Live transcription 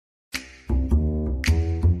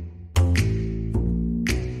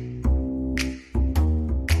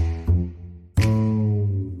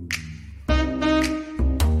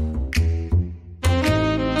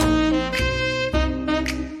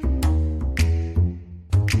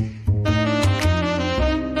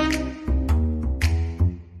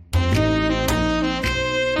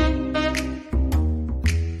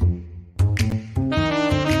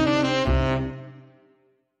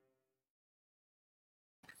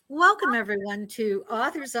Welcome, everyone, to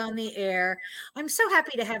Authors on the Air. I'm so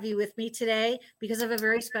happy to have you with me today because I have a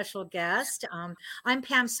very special guest. I'm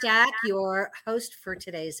Pam Stack, your host for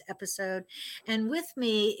today's episode. And with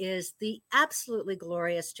me is the absolutely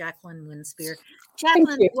glorious Jacqueline Winspear. Thank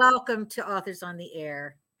Jacqueline, you. welcome to Authors on the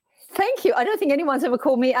Air. Thank you. I don't think anyone's ever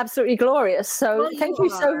called me absolutely glorious. So Well, thank you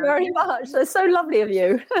so are. very much. That's so lovely of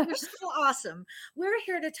you. You're so awesome. We're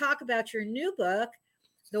here to talk about your new book,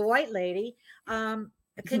 The White Lady.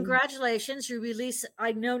 Congratulations. You release,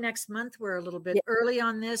 I know next month. We're a little bit early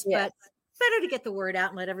on this, but better to get the word out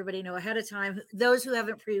and let everybody know ahead of time, those who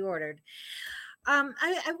haven't pre-ordered. I want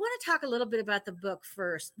to talk a little bit about the book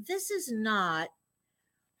first. This is not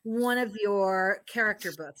one of your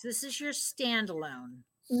character books. This is your standalone.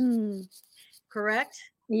 Correct?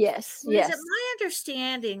 Yes. Is it my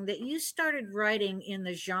understanding that you started writing in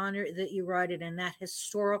the genre that you write it in, that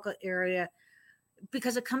historical area,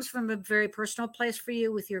 because it comes from a very personal place for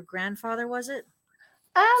you with your grandfather, was it?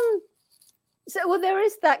 So there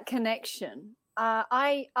is that connection.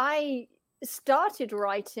 I started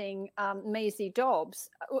writing Maisie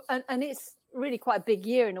Dobbs, and it's really quite a big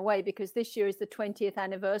year in a way because this year is the 20th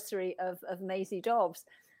anniversary of Maisie Dobbs.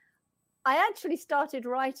 I actually started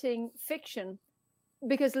writing fiction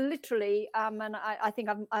because literally, and I think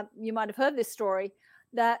you might have heard this story,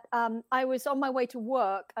 that I was on my way to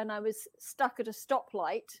work and I was stuck at a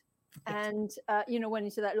stoplight and, went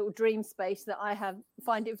into that little dream space that I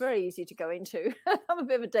find it very easy to go into. I'm a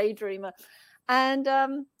bit of a daydreamer.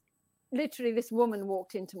 And literally this woman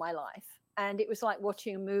walked into my life and it was like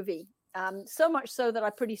watching a movie. So much so that I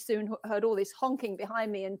pretty soon heard all this honking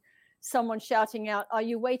behind me and someone shouting out, "Are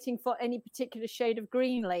you waiting for any particular shade of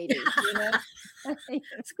green, lady?"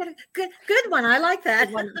 It's good one. I like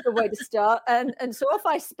that. Good way to start. And so off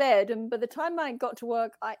I sped. And by the time I got to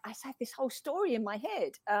work, I had this whole story in my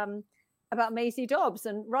head about Maisie Dobbs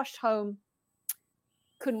and rushed home.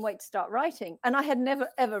 Couldn't wait to start writing. And I had never,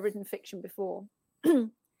 ever written fiction before.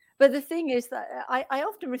 But the thing is that I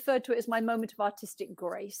often refer to it as my moment of artistic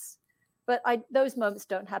grace. But those moments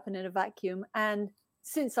don't happen in a vacuum. And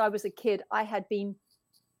since I was a kid, I had been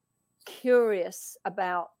curious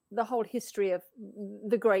about the whole history of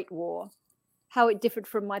the Great War, how it differed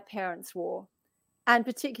from my parents' war, and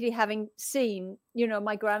particularly having seen,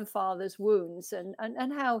 my grandfather's wounds and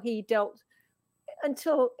how he dealt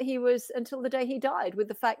until the day he died with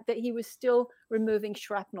the fact that he was still removing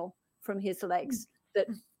shrapnel from his legs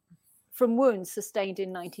from wounds sustained in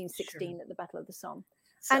 1916 at the Battle of the Somme.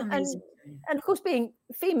 And of course, being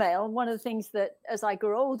female, one of the things that, as I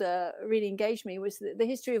grew older, really engaged me was the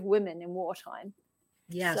history of women in wartime.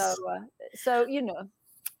 Yes. So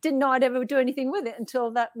didn't know I'd ever do anything with it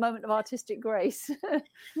until that moment of artistic grace.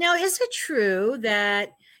 Now, is it true that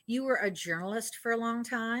you were a journalist for a long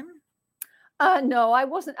time? No, I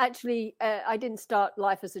wasn't actually. I didn't start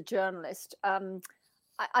life as a journalist.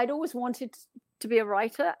 I'd always wanted to be a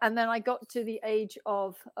writer, and then I got to the age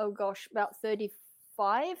of about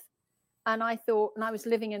 35. And I thought, and I was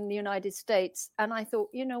living in the United States, and I thought,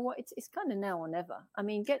 you know what, it's kind of now or never. I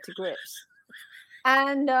mean, get to grips.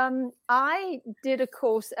 And I did a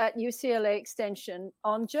course at UCLA Extension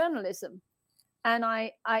on journalism. And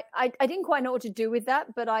I didn't quite know what to do with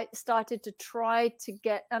that, but I started to try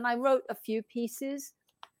to and I wrote a few pieces.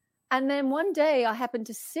 And then one day I happened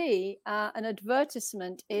to see an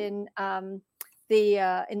advertisement in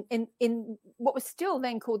in what was still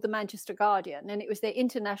then called the Manchester Guardian, and it was their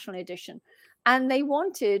international edition. And they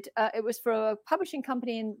wanted, it was for a publishing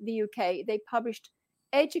company in the UK. They published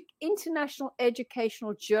international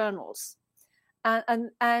educational journals,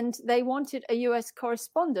 and they wanted a US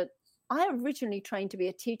correspondent. I originally trained to be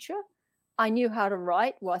a teacher. I knew how to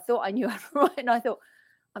write. Well, I thought I knew how to write, and I thought,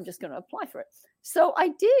 I'm just going to apply for it. So I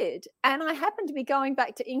did, and I happened to be going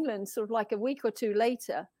back to England sort of like a week or two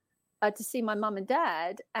later to see my mum and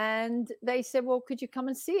dad. And they said, well, could you come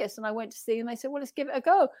and see us? And I went to see them. They said, well, let's give it a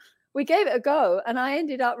go. We gave it a go. And I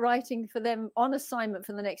ended up writing for them on assignment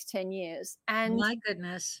for the next 10 years. And my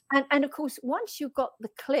goodness. And of course, once you've got the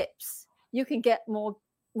clips, you can get more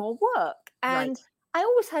work. And I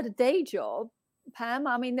always had a day job, Pam.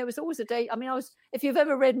 I mean, there was always a day. I mean, if you've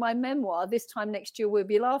ever read my memoir, This Time Next Year We'll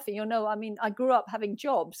Be Laughing, you'll know, I mean, I grew up having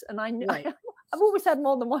jobs, and I've always had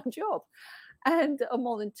more than one job. Or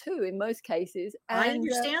more than two in most cases. And, I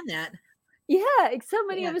understand that. Yeah, so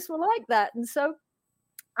many of us were like that. And so,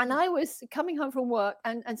 and I was coming home from work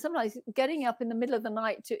and sometimes getting up in the middle of the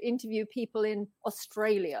night to interview people in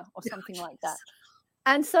Australia or something like that.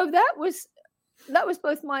 And so that was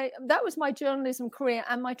my journalism career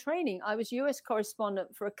and my training. I was US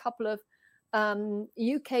correspondent for a couple of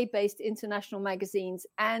UK-based international magazines,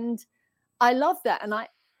 and I loved that. And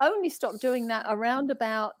only stopped doing that around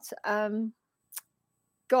about,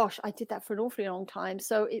 gosh, I did that for an awfully long time.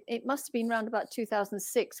 So it must have been around about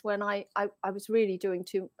 2006 when I was really doing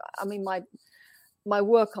my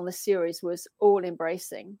work on the series was all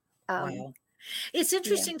embracing. Wow. It's Yeah.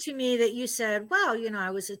 interesting to me that you said, wow,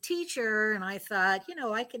 I was a teacher and I thought,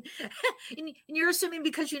 I can, and you're assuming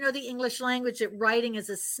because you know the English language that writing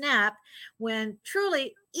is a snap, when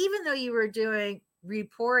truly, even though you were doing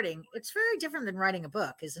reporting, it's very different than writing a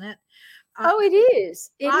book, isn't it? Oh, it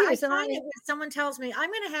is. It I is. And find it when someone tells me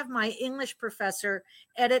I'm going to have my English professor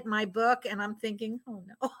edit my book, and I'm thinking, oh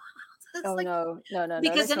no. It's oh like, no.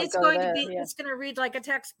 because Let's then not it's go going to there. be, Yeah. it's going to read like a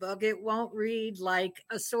textbook. It won't read like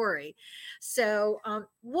a story. So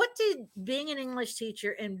what did being an English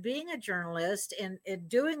teacher and being a journalist and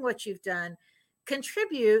doing what you've done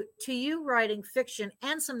contribute to you writing fiction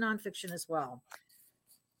and some nonfiction as well?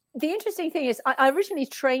 The interesting thing is I originally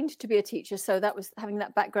trained to be a teacher, so that was having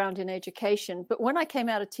that background in education. But when I came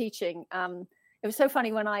out of teaching, it was so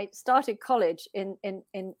funny. When I started college in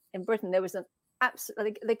Britain, there was an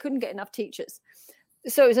absolutely, they couldn't get enough teachers.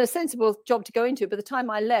 So it was a sensible job to go into. By the time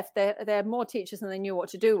I left, there had more teachers than they knew what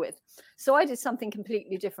to do with. So I did something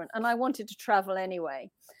completely different, and I wanted to travel anyway.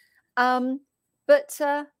 But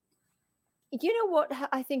you know what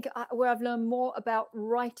I think where I've learned more about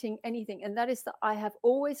writing anything, and that is that I have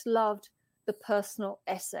always loved the personal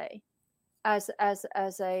essay as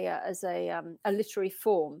a literary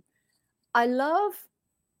form. I love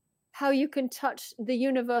how you can touch the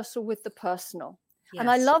universal with the personal. Yes. And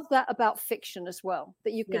I love that about fiction as well,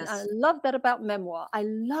 that you can, I love that about memoir. I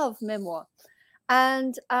love memoir.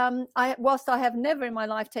 And whilst I have never in my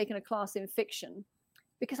life taken a class in fiction,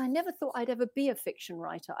 because I never thought I'd ever be a fiction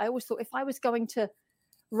writer. I always thought if I was going to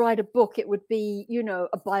write a book, it would be,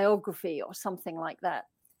 a biography or something like that.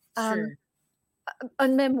 Sure.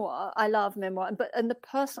 And memoir, I love memoir, and the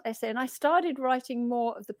personal essay. And I started writing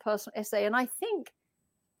more of the personal essay. And I think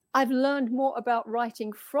I've learned more about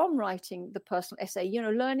writing from writing the personal essay,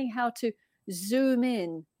 learning how to zoom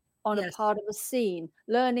in on a part of a scene,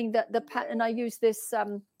 learning that the pattern. I use this,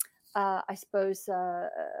 I suppose,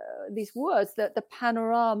 these words, that the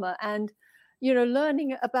panorama, and,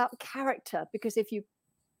 learning about character, because if you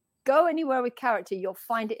go anywhere with character, you'll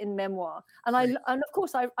find it in memoir. And and of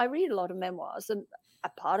course, I read a lot of memoirs, and a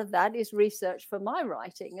part of that is research for my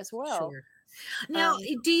writing as well. Sure. Now,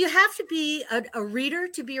 do you have to be a reader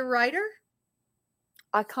to be a writer?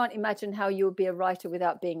 I can't imagine how you would be a writer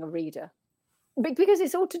without being a reader, because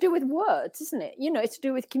it's all to do with words, isn't it? It's to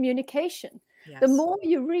do with communication. Yes. The more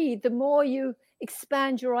you read, the more you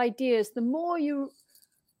expand your ideas, the more you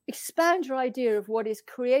expand your idea of what is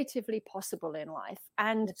creatively possible in life.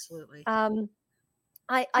 And absolutely,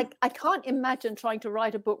 I can't imagine trying to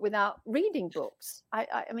write a book without reading books.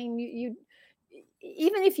 I mean, you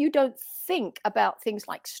even if you don't think about things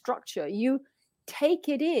like structure, you take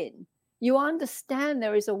it in. You understand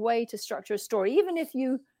there is a way to structure a story, even if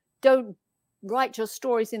you don't write your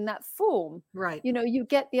stories in that form. Right. You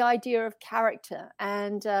get the idea of character,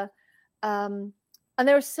 and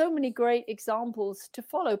there are so many great examples to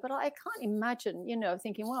follow. But I can't imagine,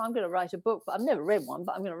 thinking, well, I'm going to write a book, but I've never read one,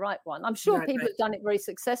 but I'm going to write one. I'm sure people have done it very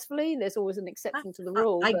successfully. There's always an exception to the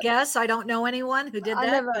rule. I guess I don't know anyone who did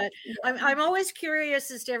that, but I'm always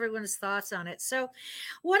curious as to everyone's thoughts on it. So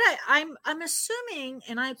what I'm assuming,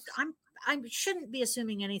 and I shouldn't be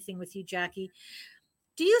assuming anything with you, Jackie.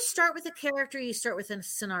 Do you start with a character, or you start with a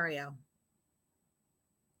scenario?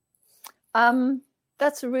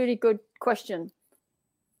 That's a really good question.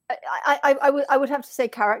 I would have to say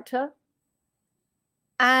character.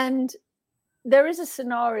 And there is a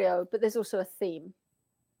scenario, but there's also a theme.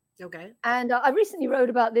 Okay. And I recently wrote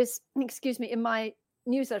about this, in my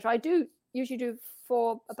newsletter. I usually do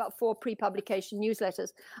about four pre-publication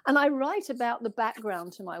newsletters, and I write about the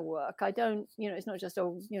background to my work. I don't, it's not just,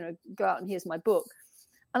 go out and here's my book.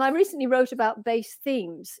 And I recently wrote about base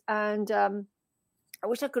themes, and I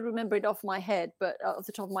wish I could remember it off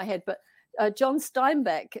the top of my head, but John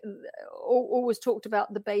Steinbeck always talked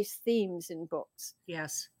about the base themes in books.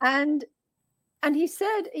 Yes. And he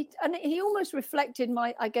said, and he almost reflected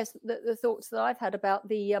the thoughts that I've had about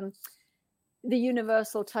the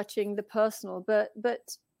universal touching the personal,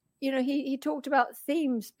 but he talked about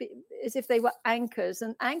themes as if they were anchors,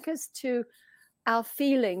 and anchors to our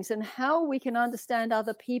feelings and how we can understand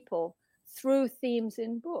other people through themes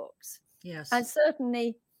in books. Yes. And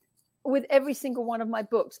certainly with every single one of my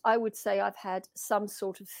books, I would say I've had some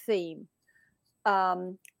sort of theme.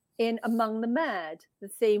 In Among the Mad, the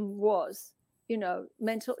theme was,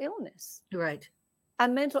 mental illness. Right.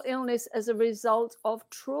 And mental illness as a result of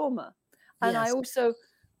trauma. And yes. I also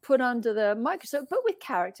put under the microscope, but with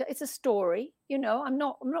character. It's a story, I'm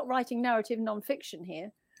not writing narrative nonfiction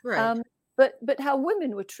here. Right. But how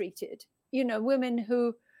women were treated, women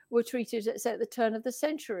who were treated at, say, at the turn of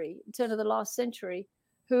the last century,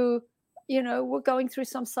 who, were going through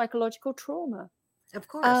some psychological trauma. Of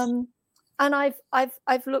course. And I've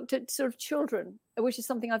looked at sort of children, which is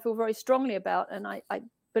something I feel very strongly about, and I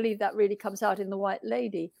believe that really comes out in The White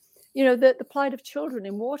Lady. The plight of children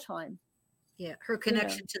in wartime. Yeah, her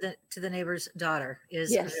connection to the neighbor's daughter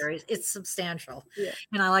is it's substantial,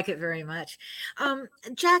 and I like it very much.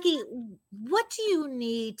 Jackie, what do you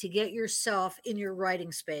need to get yourself in your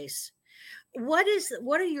writing space? What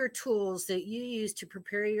are your tools that you use to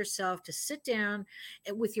prepare yourself to sit down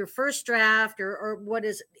with your first draft, or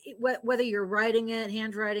whether you're writing it,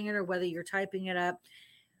 handwriting it, or whether you're typing it up?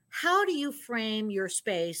 How do you frame your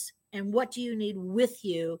space, and what do you need with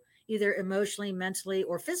you, either emotionally, mentally,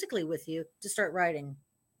 or physically with you, to start writing?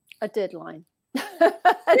 A deadline.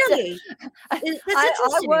 Really?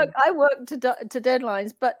 I work to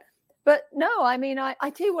deadlines, but no, I mean, I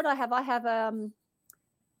tell you what I have.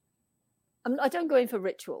 I don't go in for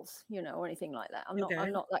rituals, or anything like that. I'm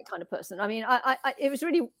not that kind of person. I mean, it was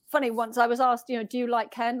really funny once I was asked, do you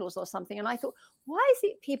like candles or something? And I thought, why is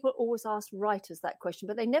it people always ask writers that question,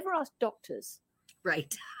 but they never ask doctors?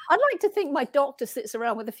 Right. I'd like to think my doctor sits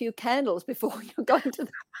around with a few candles before you're going into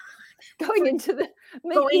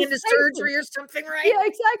surgery or something, right? Yeah,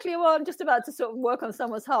 exactly. Well, I'm just about to sort of work on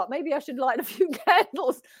someone's heart. Maybe I should light a few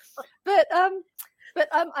candles. But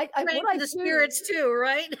the spirits too,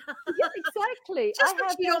 right? Yeah, exactly. Just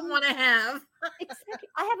what you don't want to have. Exactly.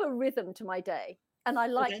 I have a rhythm to my day, and I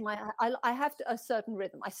like I have a certain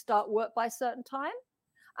rhythm. I start work by a certain time,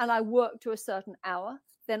 and I work to a certain hour.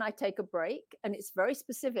 Then I take a break, and it's very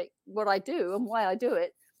specific what I do and why I do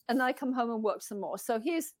it. And then I come home and work some more. So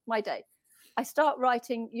here's my day. I start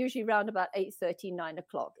writing usually around about 8:30, 9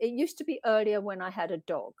 o'clock. It used to be earlier when I had a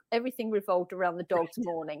dog. Everything revolved around the dog's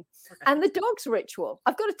morning. And the dog's ritual.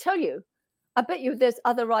 I've got to tell you, I bet you there's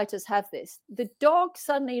other writers have this. The dog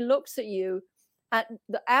suddenly looks at you at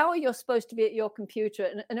the hour you're supposed to be at your computer,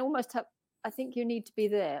 and almost I think you need to be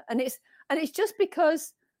there. And it's just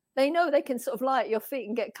because they know they can sort of lie at your feet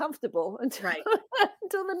and get comfortable until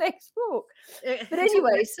the next walk. But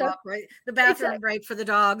anyway, right? The bathroom break for the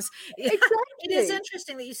dogs. Exactly. It is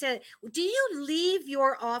interesting that you said, do you leave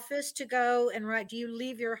your office to go and write? Do you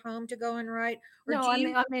leave your home to go and write? Or no,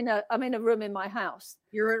 I'm in a room in my house.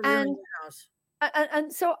 You're in a room in your house.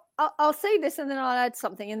 And so I'll say this, and then I'll add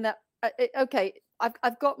something in that. Okay,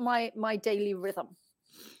 I've got my daily rhythm.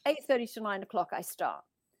 8:30 to 9 o'clock I start,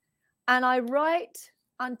 and I write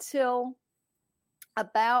until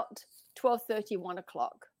about 12:30, 1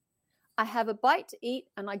 o'clock. I have a bite to eat,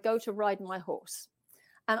 and I go to ride my horse.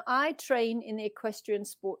 And I train in the equestrian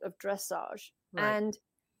sport of dressage. Right. And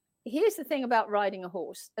here's the thing about riding a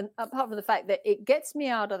horse, and apart from the fact that it gets me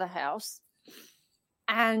out of the house,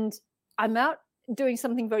 and I'm out doing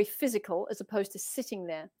something very physical as opposed to sitting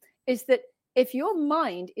there, is that if your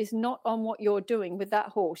mind is not on what you're doing with that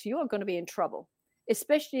horse, you are going to be in trouble.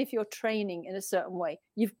 Especially if you're training in a certain way,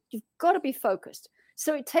 you've got to be focused.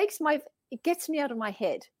 So it gets me out of my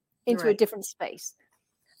head into a different space.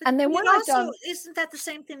 And then isn't that the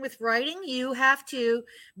same thing with writing? You have to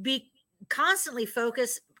be constantly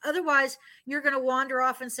focused. Otherwise, you're going to wander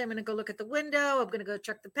off and say, I'm going to go look at the window. I'm going to go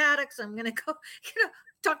check the paddocks. I'm going to go,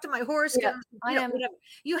 talk to my horse. Yeah, whatever.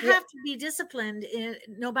 You have to be disciplined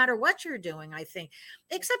no matter what you're doing, I think.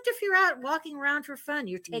 Except if you're out walking around for fun,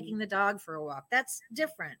 you're taking the dog for a walk. That's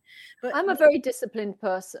different. But I'm a very disciplined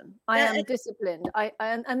person. I am disciplined.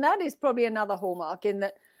 And that is probably another hallmark in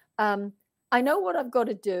that I know what I've got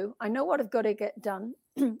to do. I know what I've got to get done.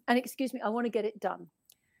 And excuse me, I want to get it done.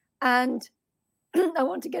 And I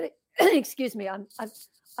want to get it. Excuse me,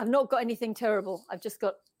 I've not got anything terrible. I've just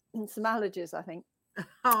got some allergies, I think.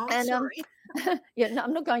 Oh, and, sorry. No,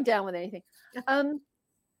 I'm not going down with anything.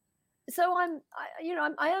 So I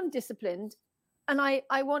am disciplined, and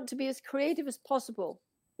I want to be as creative as possible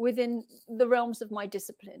within the realms of my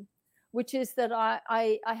discipline, which is that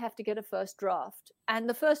I have to get a first draft, and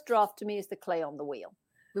the first draft to me is the clay on the wheel.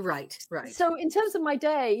 Right. So in terms of my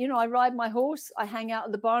day, I ride my horse, I hang out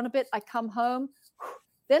at the barn a bit, I come home,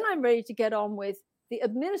 then I'm ready to get on with the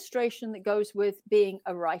administration that goes with being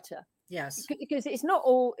a writer. Yes. Because it's not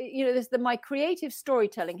all, there's my creative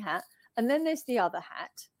storytelling hat, and then there's the other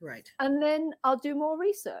hat. Right. And then I'll do more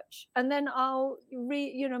research, and then I'll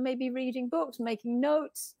maybe reading books, making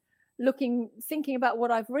notes, thinking about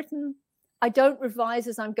what I've written. I don't revise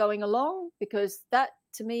as I'm going along, because that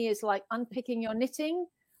to me is like unpicking your knitting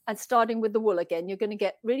and starting with the wool again. You're going to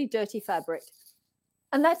get really dirty fabric.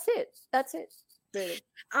 And that's it. That's it, really.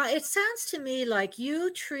 It sounds to me like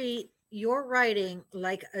you treat your writing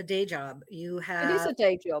like a day job. You It is have, a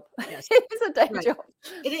day job. yes, It is a day right. job.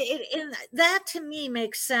 And that to me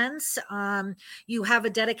makes sense. You have a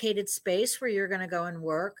dedicated space where you're going to go and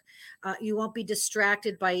work. You won't be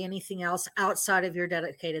distracted by anything else outside of your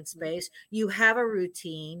dedicated space. You have a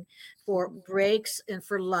routine for breaks and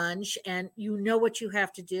for lunch, and you know what you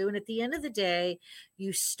have to do. And at the end of the day,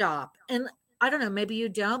 you stop. And I don't know, maybe you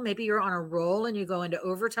don't. Maybe you're on a roll and you go into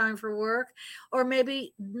overtime for work, or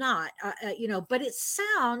maybe not, but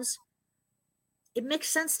it makes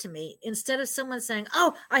sense to me. Instead of someone saying,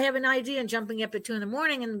 "Oh, I have an idea," and jumping up at 2 a.m.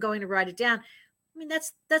 and going to write it down. I mean,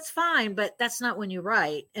 that's fine, but that's not when you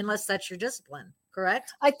write, unless that's your discipline.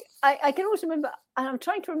 Correct? I can also remember, and I'm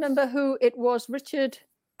trying to remember who it was. Richard,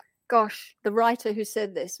 gosh, the writer who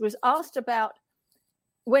said this, was asked about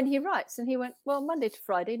when he writes, and he went, "Well, Monday to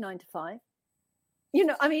Friday, 9 to 5."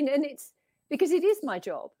 I mean, and it's because it is my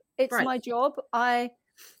job. It's Right. my job. I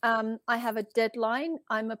have a deadline.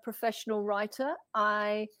 I'm a professional writer.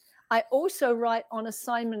 I also write on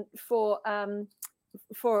assignment for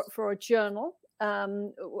a journal.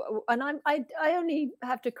 And I only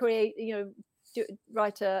have to create,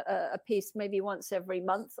 write a piece maybe once every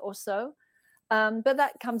month or so. But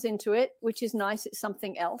that comes into it, which is nice. It's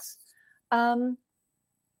something else.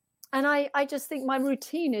 And I just think my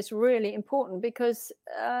routine is really important because,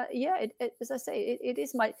 as I say,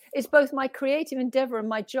 it's both my creative endeavor and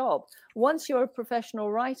my job. Once you're a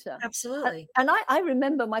professional writer. Absolutely. And I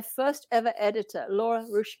remember my first ever editor, Laura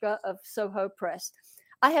Rushka of Soho Press.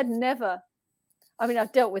 I've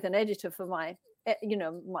dealt with an editor for my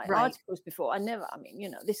Right. articles before.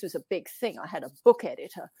 This was a big thing. I had a book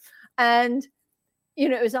editor, and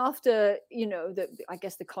it was after, I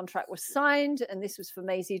guess the contract was signed, and this was for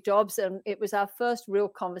Maisie Dobbs, and it was our first real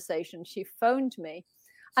conversation. She phoned me,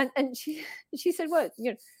 and she said, "Well,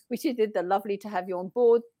 she did the lovely to have you on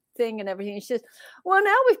board thing and everything." And she says, "Well,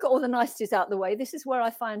 now we've got all the niceties out the way. This is where I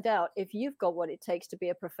find out if you've got what it takes to be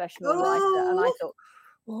a professional writer." And I thought,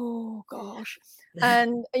 oh gosh,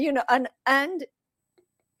 and and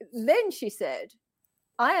then she said,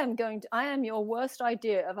 I am your worst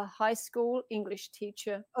idea of a high school English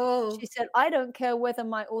teacher. Oh, She said, "I don't care whether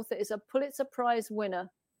my author is a Pulitzer Prize winner,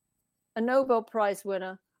 a Nobel Prize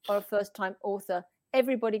winner, or a first-time author.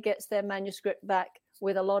 Everybody gets their manuscript back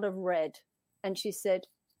with a lot of red." And she said,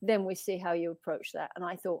 "Then we see how you approach that." And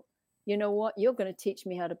I thought, you know what? You're going to teach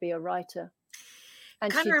me how to be a writer.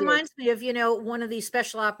 And kind she of did. reminds me of, one of these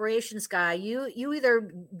special operations guy. You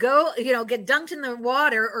either go, get dunked in the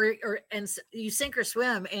water, and you sink or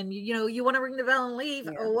swim, and you want to ring the bell and leave.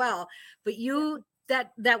 Yeah. Oh well, but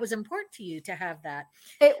that was important to you to have that.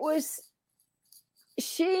 It was.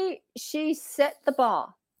 She set the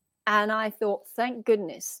bar, and I thought, thank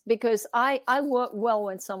goodness, because I work well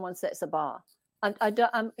when someone sets a bar. I'm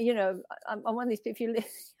one of these people.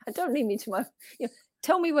 I don't leave me to my.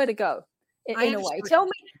 Tell me where to go. In a way, tell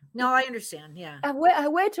me. No, I understand. Yeah,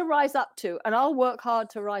 where to rise up to, and I'll work hard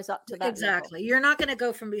to rise up to that. Exactly. Level. You're not going to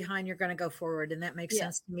go from behind. You're going to go forward, and that makes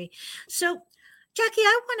sense to me. So, Jackie,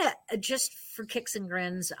 I want to just for kicks and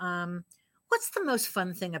grins. What's the most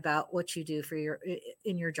fun thing about what you do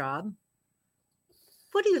in your job?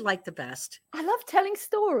 What do you like the best? I love telling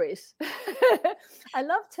stories. I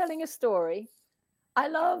love telling a story. I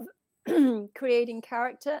love creating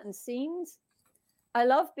character and scenes. I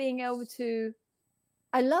love being able to.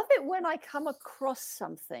 I love it when I come across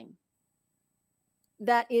something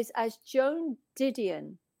that is, as Joan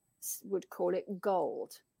Didion would call it,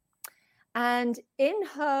 gold. And in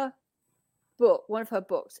her book, one of her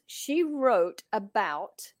books, she wrote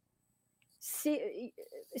about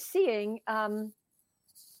seeing.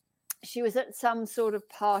 She was at some sort of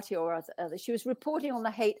party or other. She was reporting on the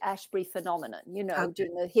Haight-Ashbury phenomenon,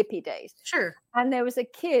 during the hippie days. Sure. And there was a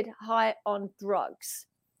kid high on drugs,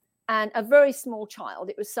 and a very small child.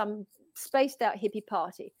 It was some spaced out hippie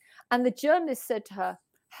party. And the journalist said to her,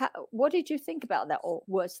 "What did you think about that?" Or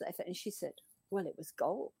words to that effect. And she said, "Well, it was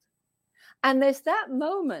gold." And there's that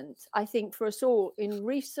moment, I think, for us all in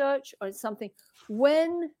research or in something,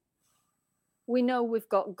 when we know we've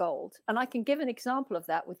got gold. And I can give an example of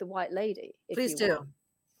that with The White Lady. Please do.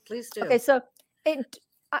 Please do. Okay, so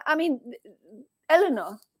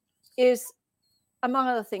Eleanor is, among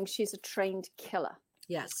other things, she's a trained killer.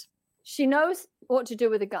 Yes. She knows what to do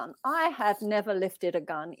with a gun. I have never lifted a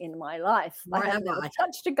gun in my life. I have never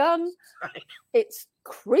touched a gun. Right. It's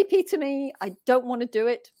creepy to me. I don't want to do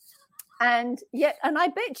it. And I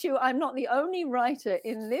bet you I'm not the only writer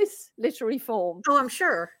in this literary form. Oh, I'm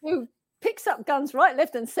sure. Who picks up guns right,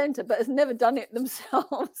 left, and center, but has never done it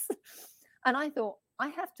themselves. And I thought, I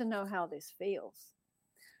have to know how this feels.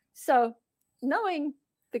 So knowing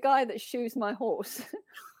the guy that shoes my horse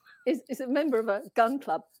is a member of a gun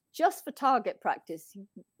club just for target practice.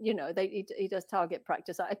 You know, he does target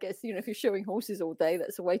practice. I guess, you know, if you're shoeing horses all day,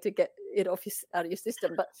 that's a way to get it out of your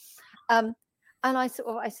system. But and I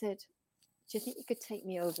said, do you think you could take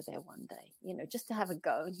me over there one day, you know, just to have a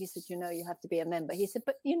go? And he said, you know, you have to be a member. He said,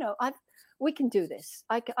 but, you know, we can do this.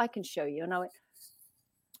 I can show you. And I went,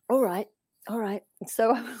 all right.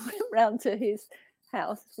 So I went round to his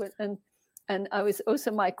house and I was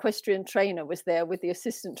also, my equestrian trainer was there with the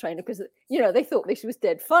assistant trainer because, you know, they thought this was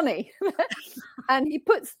dead funny. And he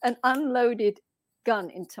puts an unloaded gun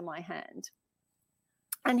into my hand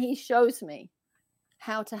and he shows me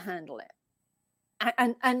how to handle it.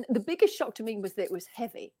 And the biggest shock to me was that it was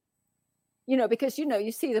heavy, you know, because, you know,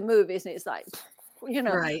 you see the movies and it's like, you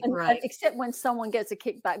know, right. And except when someone gets a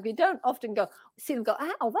kickback, you don't often see them go,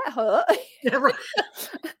 ow, that hurt. Yeah, right.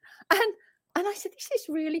 And I said, this is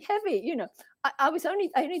really heavy. You know, I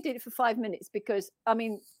only did it for 5 minutes because, I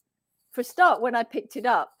mean, for a start, when I picked it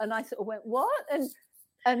up and I sort of went, what?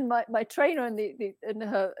 And my trainer and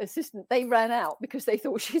her assistant, they ran out because they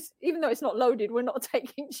thought even though it's not loaded, we're not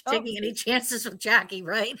taking any chances with Jackie,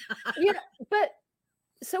 right? Yeah, but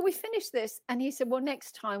so we finished this, and he said, "Well,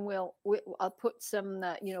 next time I'll put some,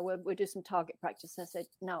 you know, we'll do some target practice." I said,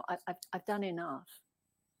 "No, I've done enough."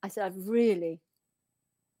 I said, "I've really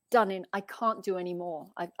done it. I can't do any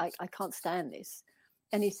more. I can't stand this."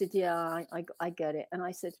 And he said, "Yeah, I get it." And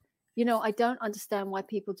I said, "You know, I don't understand why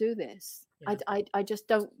people do this. Yeah. I just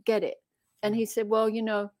don't get it." And he said, "Well, you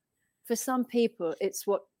know, for some people, it's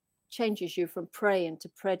what changes you from prey into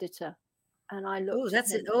predator." And I looked. Oh,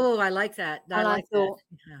 that's it. Oh, I like that. I thought,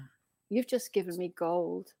 yeah. You've just given me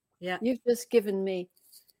gold. Yeah. You've just given me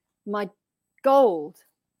my gold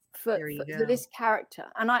for this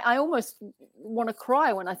character. And I almost want to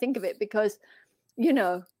cry when I think of it because, you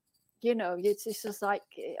know, it's just like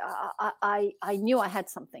I knew I had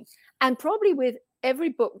something. And probably with every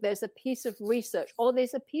book, there's a piece of research or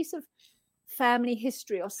there's a piece of family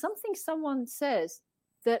history or something someone says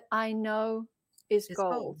that I know is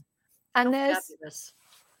gold. And fabulous.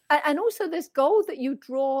 And also there's gold that you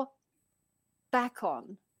draw back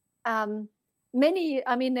on.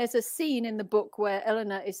 There's a scene in the book where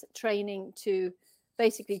Eleanor is training to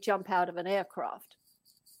basically jump out of an aircraft.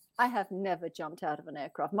 I have never jumped out of an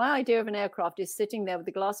aircraft. My idea of an aircraft is sitting there with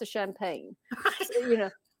a glass of champagne, you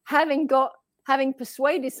know, having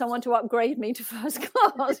persuaded someone to upgrade me to first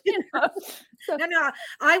class, you know. So, no,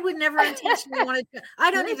 I would never intentionally want to.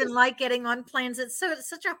 I don't even like getting on planes. It's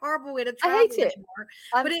such a horrible way to travel. I hate it.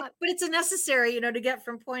 But it's a necessary, you know, to get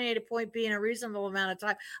from point A to point B in a reasonable amount of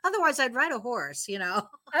time. Otherwise, I'd ride a horse, you know.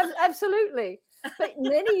 Absolutely. But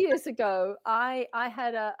many years ago, I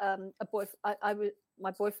had a boyfriend.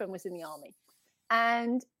 My boyfriend was in the army,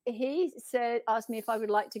 and he asked me if I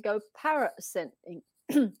would like to go parasailing.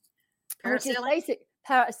 Which is basic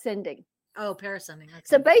parascending. Oh, parascending. Okay.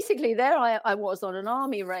 So basically there I was on an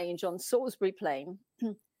army range on Salisbury Plain,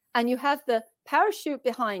 and you have the parachute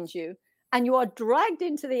behind you and you are dragged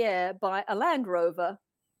into the air by a Land Rover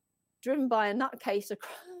driven by a nutcase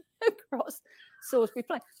across Salisbury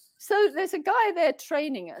Plain. So there's a guy there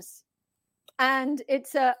training us, and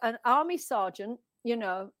it's an army sergeant, you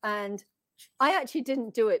know, and I actually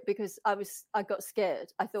didn't do it because I got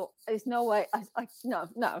scared. I thought there's no way. No,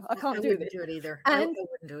 I can't do this. Do it either. And I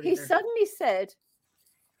wouldn't do it he either. Suddenly said,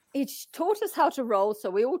 he taught us how to roll. So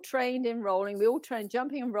we all trained in rolling. We all trained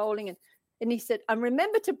jumping and rolling. And he said, and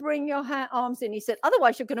remember to bring your arms in. He said,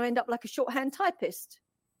 otherwise you're going to end up like a shorthand typist.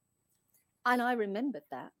 And I remembered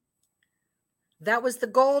that. That was the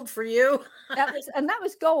gold for you. that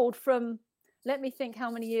was gold from, let me think how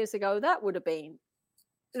many years ago that would have been.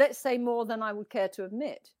 Let's say more than I would care to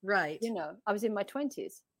admit. Right. You know, I was in my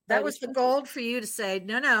 20s. That was the gold for you to say,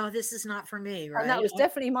 no, this is not for me, right? And that was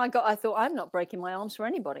definitely my goal. I thought, I'm not breaking my arms for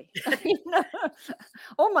anybody, you know,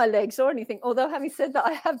 or my legs or anything. Although having said that,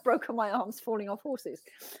 I have broken my arms falling off horses.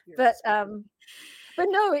 But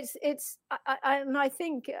no, I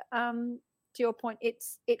think to your point,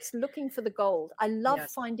 it's looking for the gold. I love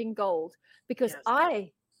finding gold because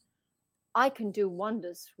I can do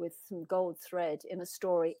wonders with some gold thread in a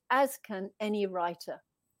story, as can any writer.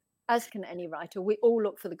 We all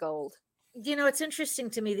look for the gold. You know, it's interesting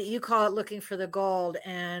to me that you call it looking for the gold.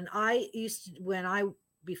 And I used to,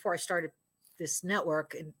 before I started this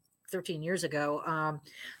network 13 years ago,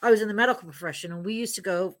 I was in the medical profession, and we used to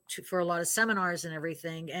go for a lot of seminars and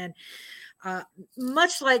everything. And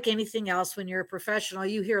much like anything else, when you're a professional,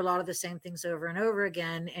 you hear a lot of the same things over and over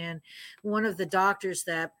again. And one of the doctors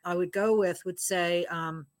that I would go with would say,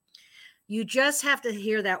 You just have to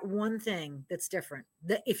hear that one thing that's different.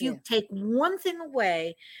 That if you take one thing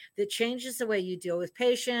away that changes the way you deal with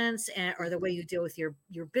patients or the way you deal with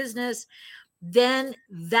your business, then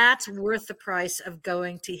that's worth the price of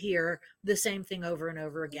going to hear the same thing over and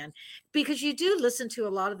over again, because you do listen to a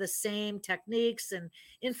lot of the same techniques and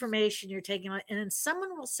information you're taking on, and then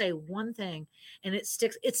someone will say one thing and it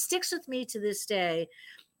sticks with me to this day.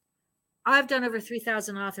 I've done over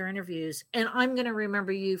 3,000 author interviews, and I'm going to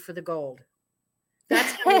remember you for the gold.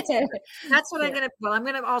 That's what I'm going to. Well, I'm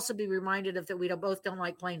going to also be reminded of that. We both don't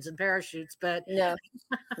like planes and parachutes, but no.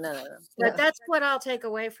 But that's what I'll take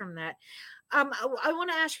away from that. I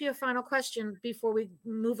want to ask you a final question before we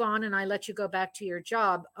move on, and I let you go back to your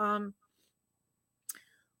job.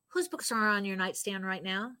 Whose books are on your nightstand right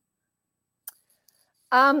now?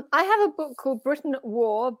 I have a book called Britain at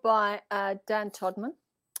War by Dan Todman.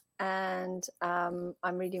 And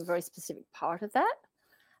I'm reading a very specific part of that.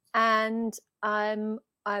 And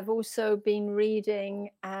I've also been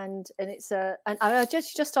reading, and I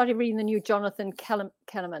just started reading the new Jonathan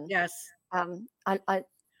Kellerman. Yes.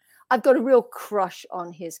 I've got a real crush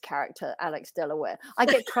on his character, Alex Delaware. I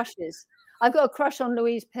get crushes. I've got a crush on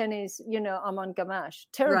Louise Penny's, Armand Gamache.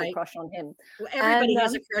 Terrible crush on him. Well, everybody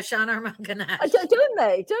has a crush on Armand Gamache. Don't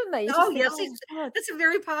they? Oh, yes. That's a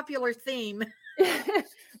very popular theme.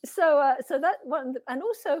 So that one, and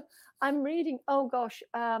also I'm reading. Oh gosh,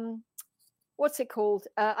 what's it called?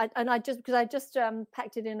 I just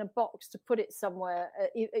packed it in a box to put it somewhere.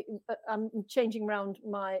 I'm changing around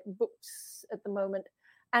my books at the moment,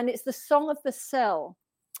 and it's The Song of the Cell.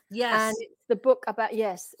 Yes, and it's the book about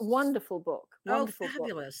wonderful book. Wonderful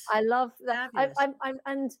fabulous! Book. I love that.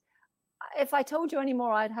 And if I told you any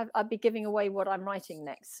more, I'd be giving away what I'm writing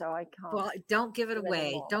next, so I can't. Well, don't give it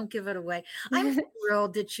away. Don't give it away. I'm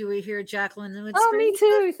thrilled that you were here, Jacqueline. Oh, me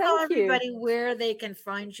too. Tell everybody where they can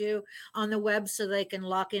find you on the web so they can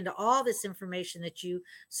lock into all this information that you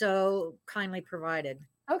so kindly provided.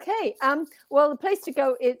 Okay. Well, the place to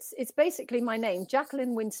go, it's basically my name,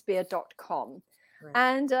 JacquelineWinspear.com. Right.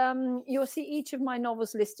 And you'll see each of my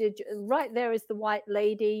novels listed. Right there is The White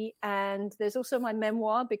Lady, and there's also my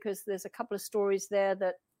memoir, because there's a couple of stories there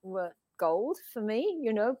that were gold for me,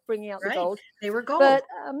 bringing out the gold. They were gold. But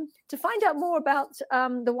to find out more about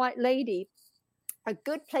The White Lady, a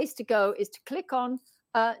good place to go is to click on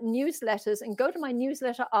newsletters and go to my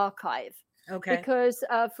newsletter archive. Okay. Because,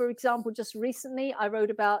 for example, just recently I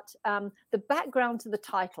wrote about the background to the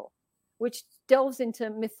title, which delves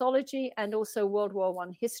into mythology and also World War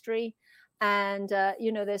I history. And,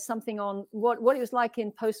 there's something on what it was like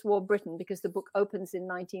in post-war Britain, because the book opens in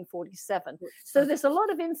 1947. So there's a lot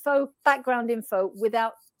of background info,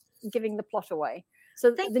 without giving the plot away. So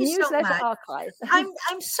the newsletter archive.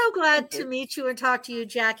 I'm so glad to meet you and talk to you,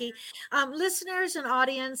 Jackie. Listeners and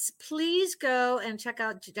audience, please go and check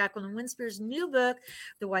out Jacqueline Winspear's new book,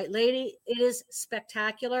 The White Lady. It is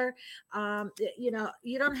spectacular.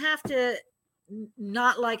 You don't have to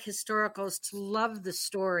not like historicals to love the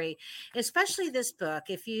story, especially this book.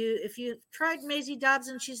 If you tried Maisie Dobbs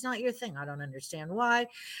and she's not your thing, I don't understand why.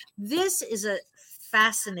 This is a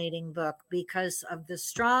fascinating book because of the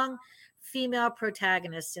strong female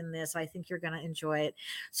protagonists in this. I think you're going to enjoy it.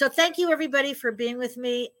 So thank you, everybody, for being with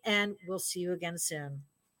me, and we'll see you again soon.